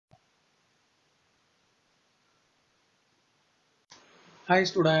Hi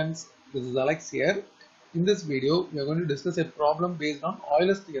students, this is Alex here. In this video, we are going to discuss a problem based on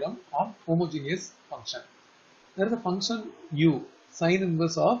Euler's theorem on homogeneous function. There is a function u, sine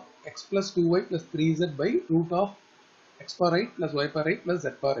inverse of x plus 2y plus 3z by root of x power 8 plus y power 8 plus z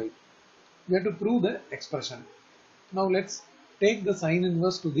power 8. We have to prove the expression. Now let's take the sine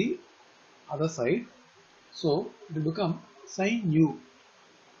inverse to the other side. So it will become sine u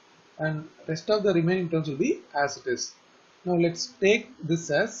and rest of the remaining terms will be as it is. Now let's take this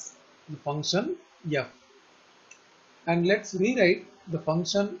as the function f and let's rewrite the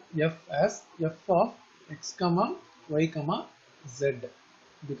function f as f of x comma y comma z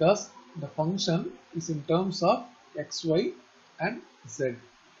because the function is in terms of x, y and z.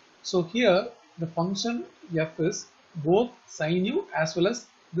 So here the function f is both sine u as well as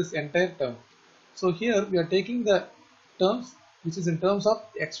this entire term. So here we are taking the terms which is in terms of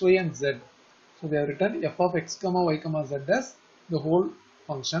x, y and z. So we have written f of x comma y comma z as the whole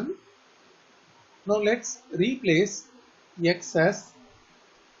function. Now let's replace x as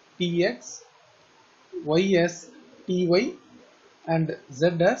tx, y as ty and z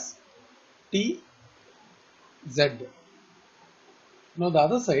as tz. Now the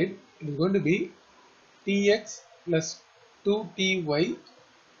other side it is going to be tx plus 2ty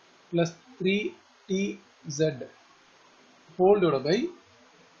plus 3tz whole divided by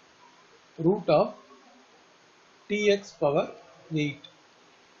root of tx power 8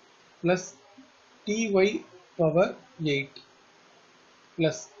 plus ty power 8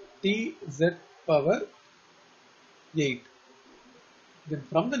 plus tz power 8. Then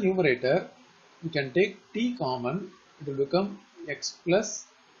from the numerator we can take t common, it will become x plus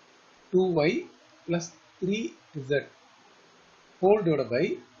 2y plus 3z whole divided by,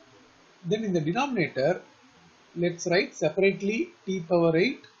 then in the denominator let's write separately t power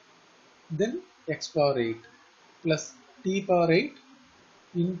 8 then x power 8 plus t power 8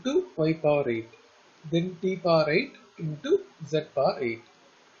 into y power 8 then t power 8 into z power 8.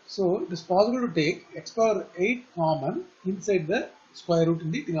 So it is possible to take x power 8 common inside the square root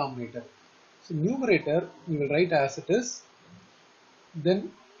in the denominator. So numerator we will write as it is,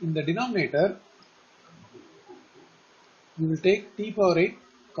 then in the denominator we will take t power 8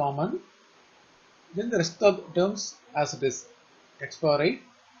 common, then the rest of the terms as it is, x power 8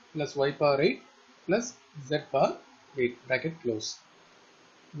 plus y power 8 plus z power 8 bracket close.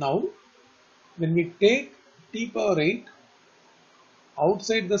 Now when we take t power 8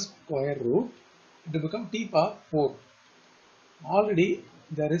 outside the square root, it will become t power 4. Already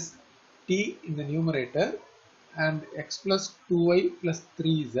there is t in the numerator and x plus 2y plus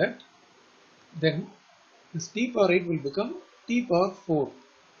 3z, then this t power 8 will become t power 4.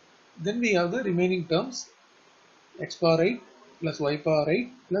 Then we have the remaining terms x power 8 plus y power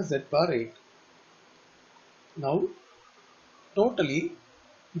 8 plus z power 8. Now totally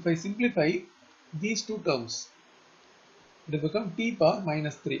if I simplify these two terms, it will become t power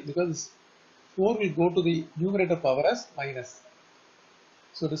minus 3 because 4 will go to the numerator power as minus.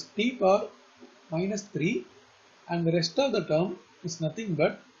 So this t power minus 3 and the rest of the term is nothing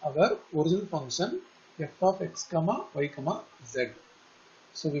but our original function f of x comma y comma z.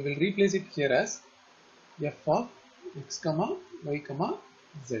 So we will replace it here as f of x comma y comma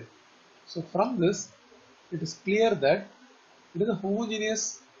z. So from this it is clear that it is a homogeneous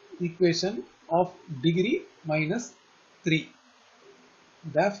equation of degree minus 3.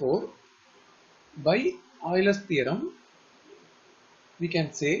 Therefore, by Euler's theorem, we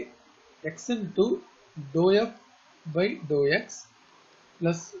can say x into dou f by dou x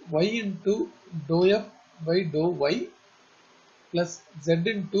plus y into dou f by dou y plus z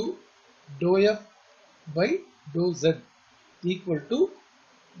into dou f by dou z equal to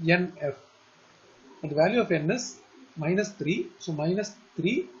nf. And the value of n is minus 3, so minus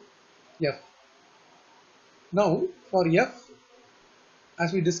 3f. Now for f,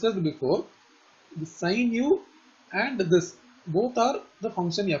 as we discussed before, the sine u and this both are the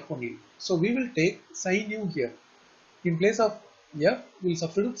function f only. So we will take sine u here. In place of f, we will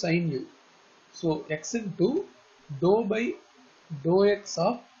substitute sine u. So x into dou by dou x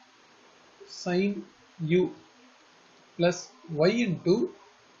of sine u plus y into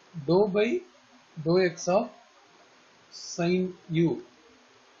dou by dou x of sine u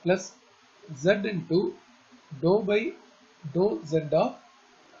plus z into dou by dou z of,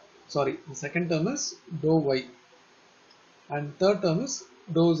 sorry, the second term is dou y and third term is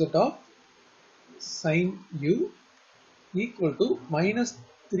dou z of sine u equal to minus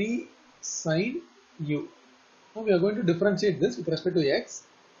 3 sine u. Now we are going to differentiate this with respect to x.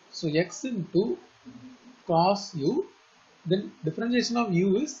 So x into cos u, then differentiation of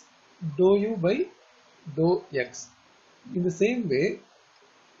u is dou u by dou x. In the same way,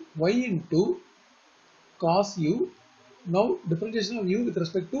 y into cos u. Now differentiation of u with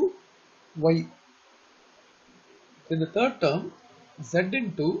respect to y. Then the third term z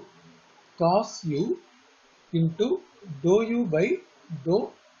into cos u into dou u by dou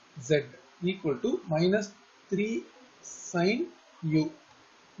z equal to minus 3 sin u.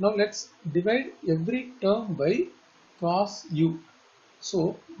 Now let's divide every term by cos u. So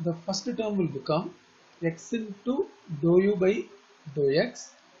the first term will become x into dou u by dou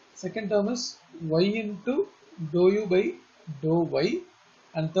x. Second term is y into dou u by dou y.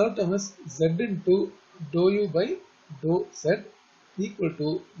 And third term is z into dou u by dou z equal to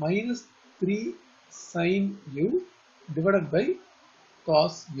minus 3 sin u divided by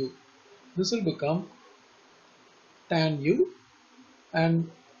cos u. This will become tan u, and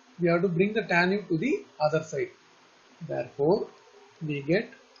we have to bring the tan u to the other side. Therefore, we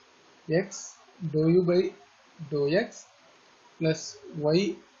get x dou u by dou x plus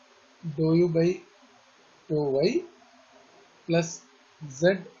y dou u by dou y plus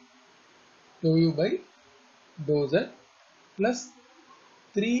z dou u by dou z plus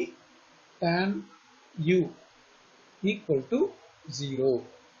 3 tan u equal to 0.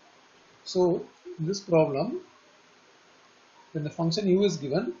 So, in this problem, when the function u is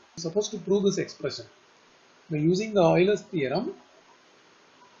given, we are supposed to prove this expression. By using the Euler's theorem,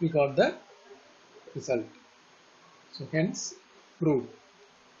 we got the result. So, hence proved.